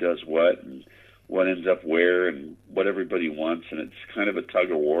and who does what and what ends up where and what everybody wants. And it's kind of a tug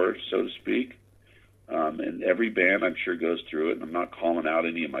of war, so to speak. And every band, I'm sure, goes through it. And I'm not calling out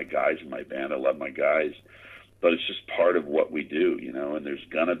any of my guys in my band. I love my guys. But it's just part of what we do, and there's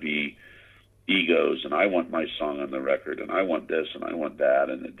going to be egos, and I want my song on the record, and I want this, and I want that.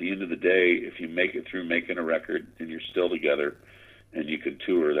 And at the end of the day, if you make it through making a record and you're still together and you can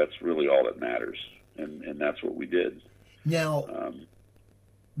tour, that's really all that matters. And that's what we did. Now,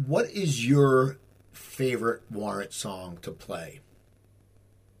 what is your favorite Warrant song to play?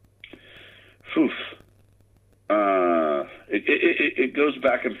 It goes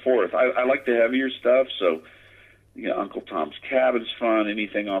back and forth. I like the heavier stuff, so Uncle Tom's Cabin's fun.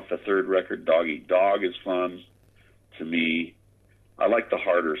 Anything off the third record, Dog Eat Dog, is fun to me. I like the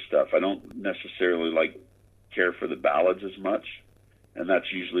harder stuff. I don't necessarily care for the ballads as much, and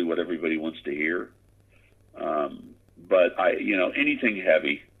that's usually what everybody wants to hear. But anything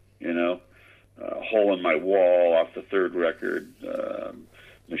heavy, Hole in My Wall off the third record,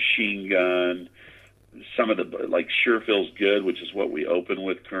 Machine Gun, some of the, Sure Feels Good, which is what we open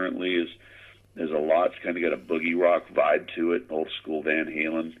with currently, There's a lot. It's kind of got a boogie rock vibe to it, old school Van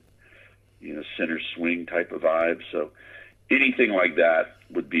Halen, center swing type of vibe. So anything like that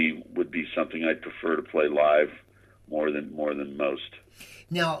would be something I'd prefer to play live more than most.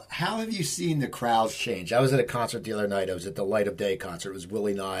 Now, how have you seen the crowds change? I was at a concert the other night. I was at the Light of Day concert. It was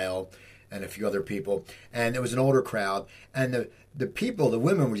Willie Nile and a few other people, and it was an older crowd. And the people, the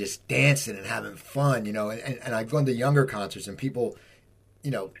women, were just dancing and having fun, And I've gone to younger concerts, and people,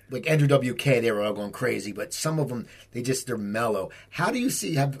 like Andrew WK, they were all going crazy. But some of them, they're mellow. How do you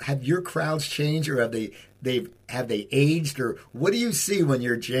see? Have your crowds changed, or have they aged, or what do you see when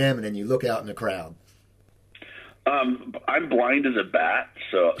you're jamming and you look out in the crowd? I'm blind as a bat,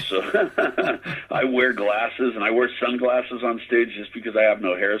 so I wear glasses and I wear sunglasses on stage just because I have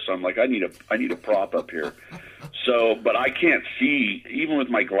no hair. So I'm like, I need a prop up here. So, but I can't see even with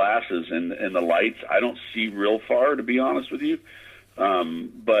my glasses and the lights. I don't see real far, to be honest with you.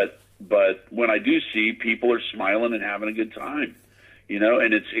 But when I do see, people are smiling and having a good time,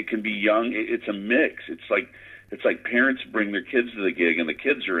 and it can be young. It's a mix. It's like parents bring their kids to the gig and the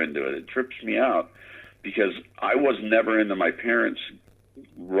kids are into it. It trips me out. Because I was never into my parents'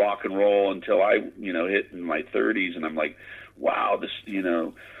 rock and roll until I, hit in my 30s, and I'm like, wow, this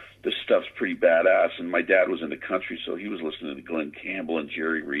stuff's pretty badass. And my dad was into country, so he was listening to Glenn Campbell and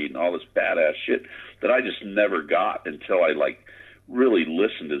Jerry Reed and all this badass shit that I just never got until I really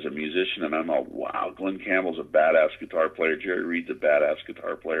listened as a musician. And I'm all, wow, Glenn Campbell's a badass guitar player, Jerry Reed's a badass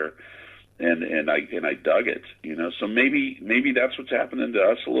guitar player, and I dug it, So maybe that's what's happening to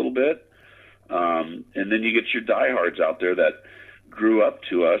us a little bit. And then you get your diehards out there that grew up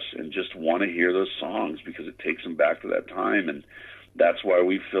to us and just want to hear those songs because it takes them back to that time. And that's why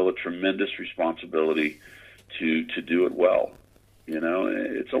we feel a tremendous responsibility to do it well.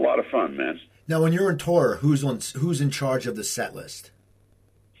 It's a lot of fun, man. Now, when you're on tour, who's in charge of the set list?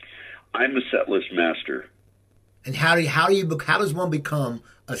 I'm the set list master. And how does one become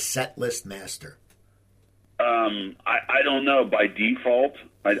a set list master? I don't know. By default,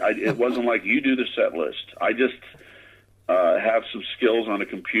 it wasn't like you do the set list. I just have some skills on a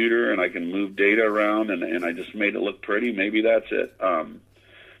computer, and I can move data around, and I just made it look pretty. Maybe that's it.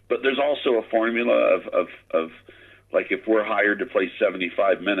 But there's also a formula of like if we're hired to play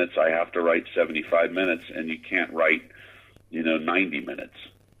 75 minutes, I have to write 75 minutes, and you can't write 90 minutes.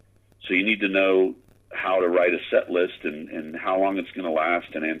 So you need to know how to write a set list and how long it's going to last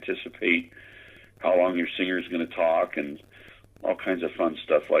and anticipate how long your singer is going to talk and all kinds of fun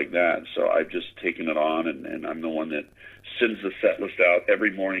stuff like that. So I've just taken it on, and I'm the one that sends the set list out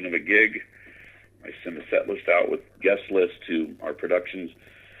every morning of a gig. I send the set list out with guest lists to our production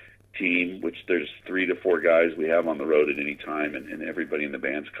team, which there's 3 to 4 guys we have on the road at any time, and everybody in the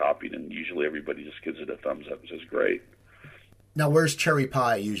band's copied, and usually everybody just gives it a thumbs up and says, great. Now, where's Cherry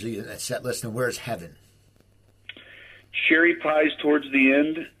Pie usually in that set list, and where's Heaven? Cherry Pie's towards the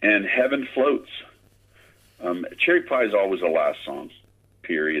end, and Heaven floats. Cherry Pie is always the last song,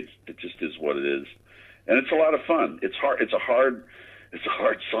 period. It just is what it is. And it's a lot of fun. It's hard. It's a hard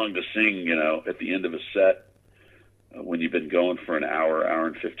song to sing, at the end of a set when you've been going for an hour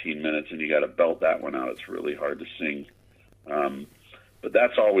and 15 minutes and you got to belt that one out. It's really hard to sing. But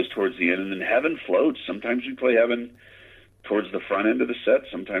that's always towards the end. And then Heaven floats. Sometimes we play Heaven towards the front end of the set.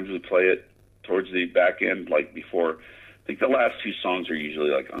 Sometimes we play it towards the back end, like before. I think the last 2 songs are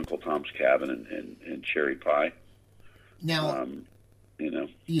usually like Uncle Tom's Cabin and Cherry Pie. Now,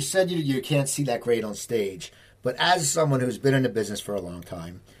 you said you can't see that great on stage, but as someone who's been in the business for a long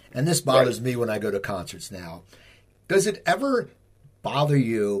time, and this bothers me when I go to concerts now, does it ever bother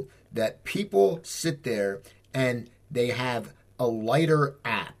you that people sit there and they have a lighter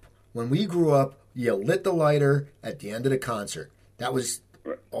app? When we grew up, you lit the lighter at the end of the concert. That was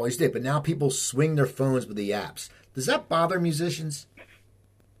always did, but now people swing their phones with the apps. Does that bother musicians?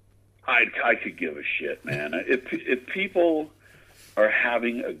 I could give a shit, man. If people are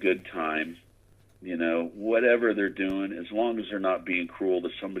having a good time, whatever they're doing, as long as they're not being cruel to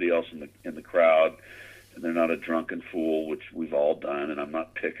somebody else in the crowd, and they're not a drunken fool, which we've all done, and I'm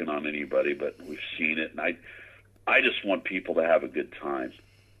not picking on anybody, but we've seen it, and I just want people to have a good time,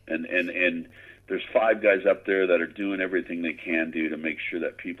 and there's 5 guys up there that are doing everything they can do to make sure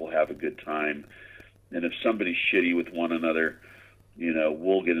that people have a good time. And if somebody's shitty with one another,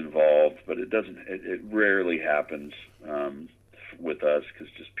 we'll get involved. But it rarely happens with us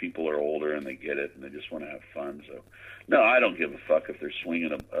because just people are older and they get it and they just want to have fun. So, no, I don't give a fuck if they're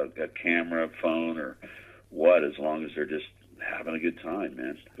swinging a camera, phone, or what, as long as they're just having a good time,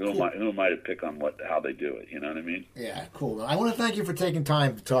 man. Who am I to pick on how they do it? You know what I mean? Yeah, cool. I want to thank you for taking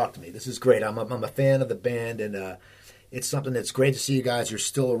time to talk to me. This is great. I'm a fan of the band, and it's something that's great to see you guys are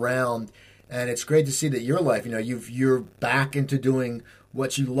still around. And it's great to see that your life, you're back into doing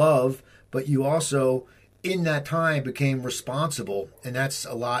what you love, but you also, in that time, became responsible. And that's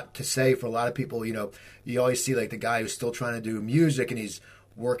a lot to say for a lot of people. You always see like the guy who's still trying to do music and he's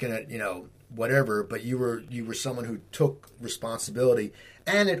working at, whatever, but you were someone who took responsibility,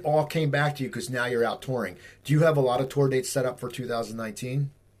 and it all came back to you because now you're out touring. Do you have a lot of tour dates set up for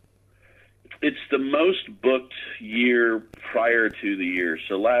 2019? It's the most booked year prior to the year.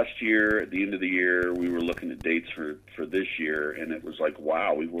 So last year, at the end of the year, we were looking at dates for this year, and it was like,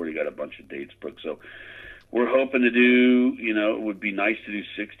 wow, we've already got a bunch of dates booked. So we're hoping to do, it would be nice to do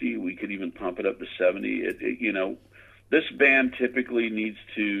 60. We could even pump it up to 70. This band typically needs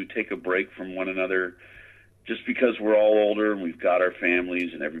to take a break from one another just because we're all older and we've got our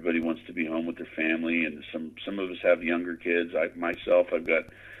families and everybody wants to be home with their family. And some of us have younger kids. I've got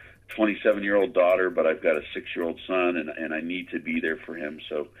 27-year-old daughter, but I've got a 6-year-old son, and I need to be there for him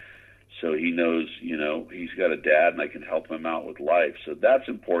so he knows, he's got a dad and I can help him out with life. So that's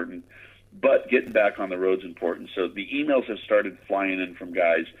important, but getting back on the road's important. So the emails have started flying in from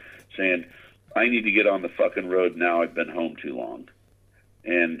guys saying, I need to get on the fucking road now. I've been home too long.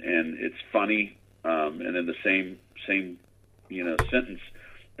 And it's funny, and in the same sentence,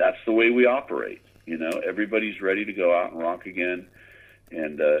 that's the way we operate. Everybody's ready to go out and rock again.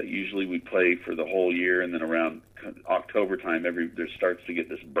 And usually we play for the whole year, and then around October time, there starts to get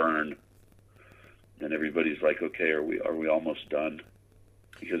this burn, and everybody's like, "Okay, are we almost done?"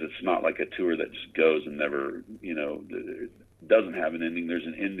 Because it's not like a tour that just goes and never, doesn't have an ending. There's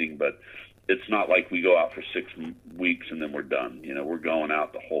an ending, but it's not like we go out for 6 weeks and then we're done. We're going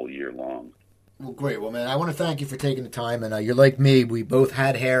out the whole year long. Well, great. Well, man, I want to thank you for taking the time. And you're like me. We both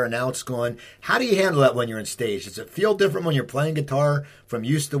had hair, and now it's gone. How do you handle that when you're on stage? Does it feel different when you're playing guitar from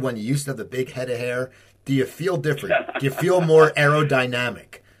used to when you used to have the big head of hair? Do you feel different? Do you feel more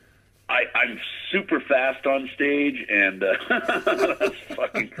aerodynamic? I'm super fast on stage, and that's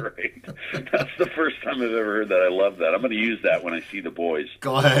fucking great. That's the first time I've ever heard that. I love that. I'm going to use that when I see the boys.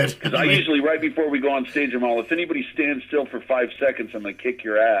 Go ahead. Because I usually, right before we go on stage, I'm all, if anybody stands still for 5 seconds, I'm going to kick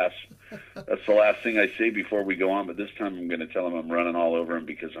your ass. That's the last thing I say before we go on, but this time I'm going to tell them I'm running all over them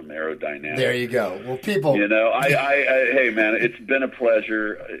because I'm aerodynamic. There you go. Well, people... hey, man, it's been a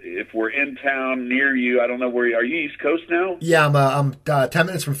pleasure. If we're in town near you, I don't know where you are. You East Coast now? Yeah, I'm 10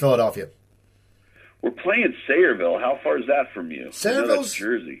 minutes from Philadelphia. We're playing Sayreville. How far is that from you? Sayreville's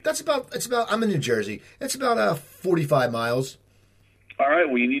Jersey. It's about. I'm in New Jersey. It's about 45 miles. All right.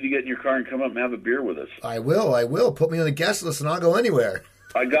 Well, you need to get in your car and come up and have a beer with us. I will. Put me on the guest list, and I'll go anywhere.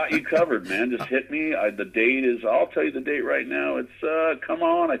 I got you covered, man. Just hit me. The date is. I'll tell you the date right now. It's. Come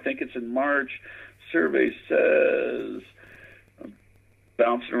on. I think it's in March. Survey says. I'm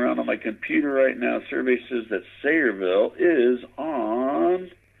bouncing around on my computer right now. Survey says that Sayreville is on.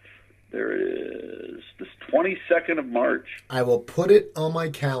 There it is. This 22nd of March. I will put it on my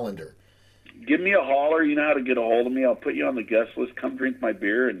calendar. Give me a holler. You know how to get a hold of me. I'll put you on the guest list. Come drink my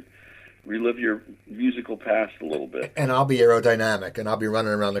beer and relive your musical past a little bit. And I'll be aerodynamic, and I'll be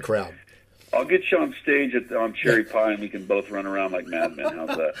running around the crowd. I'll get you on stage on Cherry Pie, and we can both run around like madmen.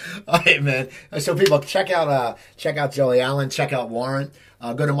 How's that? All right, man. So people, check out Joey Allen. Check out Warrant.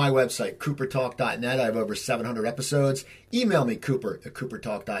 Go to my website, coopertalk.net. I have over 700 episodes. Email me,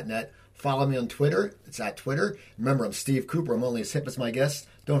 cooper@coopertalk.net. Follow me on Twitter. It's at Twitter. Remember, I'm Steve Cooper. I'm only as hip as my guests.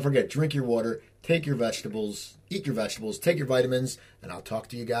 Don't forget, drink your water, take your vegetables, eat your vegetables, take your vitamins, and I'll talk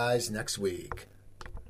to you guys next week.